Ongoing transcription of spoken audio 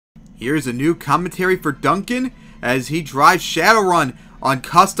Here's a new commentary for Duncan as he drives Shadowrun on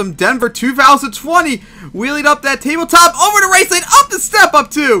Custom Denver 2020. Wheeling up that tabletop over the race lane, up the step up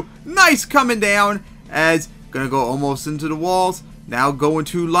two. Nice coming down as gonna go almost into the walls. Now going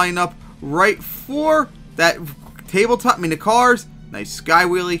to line up right for that tabletop, the cars. Nice sky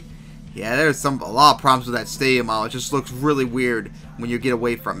wheelie. Yeah, there's a lot of problems with that stadium model. It just looks really weird when you get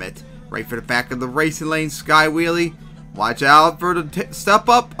away from it. Right for the back of the racing lane, sky wheelie. Watch out for the step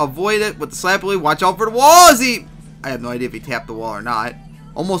up. Avoid it with the slap wheelie. Watch out for the wall as he... I have no idea if he tapped the wall or not.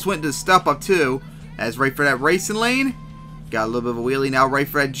 Almost went into the step up too. As right for that racing lane. Got a little bit of a wheelie now right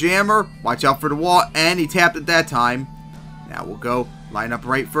for that jammer. Watch out for the wall. And he tapped it that time. Now we'll go line up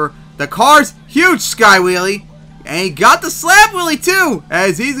right for the cars. Huge sky wheelie. And he got the slap wheelie too.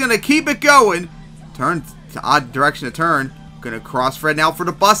 As he's going to keep it going. Turn to odd direction to turn. Going to cross Fred now for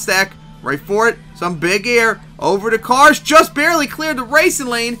the bus stack. Right for it. Some big air. Over the cars. Just barely cleared the racing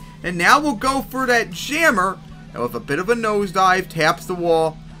lane. And now we'll go for that jammer. And with a bit of a nosedive. Taps the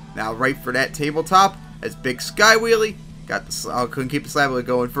wall. Now right for that tabletop. As big sky wheelie. Got the... couldn't keep the slap wheelie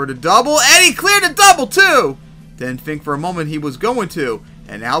going for the double. And he cleared the double too. Didn't think for a moment he was going to.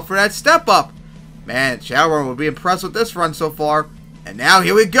 And now for that step up. Man, Shadowrun will be impressed with this run so far. And now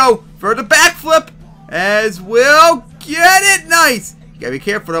here we go for the backflip. As we'll get it. Nice. You gotta be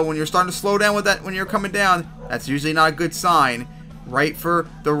careful though when you're starting to slow down with that when you're coming down. That's usually not a good sign. Right for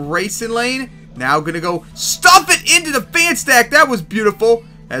the racing lane. Now gonna go stuff it into the fan stack. That was beautiful.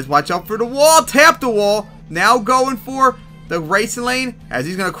 As watch out for the wall. Tap the wall. Now going for the racing lane. As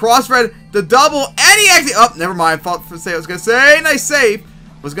he's gonna cross red the double. And he actually... Oh, never mind. I was gonna say nice save.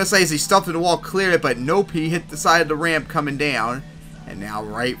 Was gonna say as he stuffed in the wall, cleared it, but nope, he hit the side of the ramp coming down. And now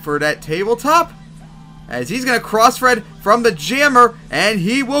right for that tabletop. As he's gonna cross red from the jammer, and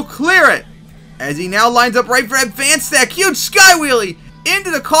he will clear it. As he now lines up right for that fan stack. Huge sky wheelie into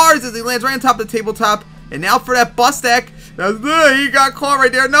the cars as he lands right on top of the tabletop. And now for that bus stack. He got caught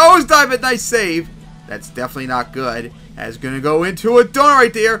right there. Nosedive it. Nice save. That's definitely not good. As gonna go into a donut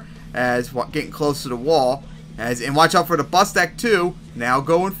right there. As getting close to the wall. And watch out for the bus stack too. Now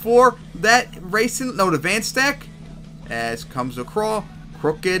going for that racing, the van stack. As comes across,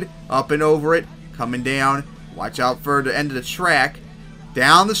 crooked, up and over it, coming down. Watch out for the end of the track.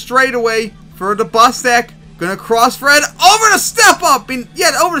 Down the straightaway for the bus stack. Gonna cross Fred over the step up. And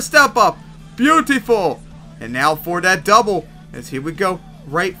yeah, over the step up. Beautiful. And now for that double. As here we go.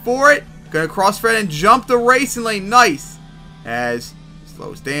 Right for it. Gonna cross Fred and jump the racing lane. Nice. As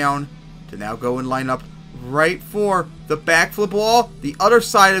slows down to now go and line up right for the backflip wall. The other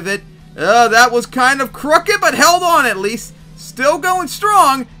side of it. That was kind of crooked, but held on at least. Still going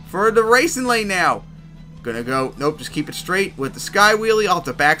strong for the racing lane now. Gonna go, nope, just keep it straight with the sky wheelie off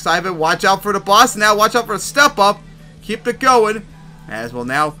the backside of it. Watch out for the bus. Now watch out for the step up. Keep it going. As we'll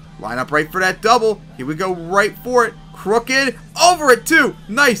now line up right for that double. Here we go right for it. Crooked. Over it too.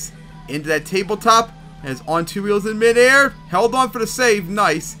 Nice. Into that tabletop. As on two wheels in midair. Held on for the save.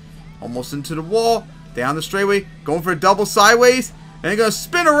 Nice. Almost into the wall. Down the straightaway. Going for a double sideways. And going to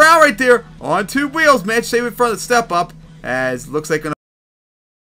spin around right there on two wheels. Match save in front of the step up. As looks like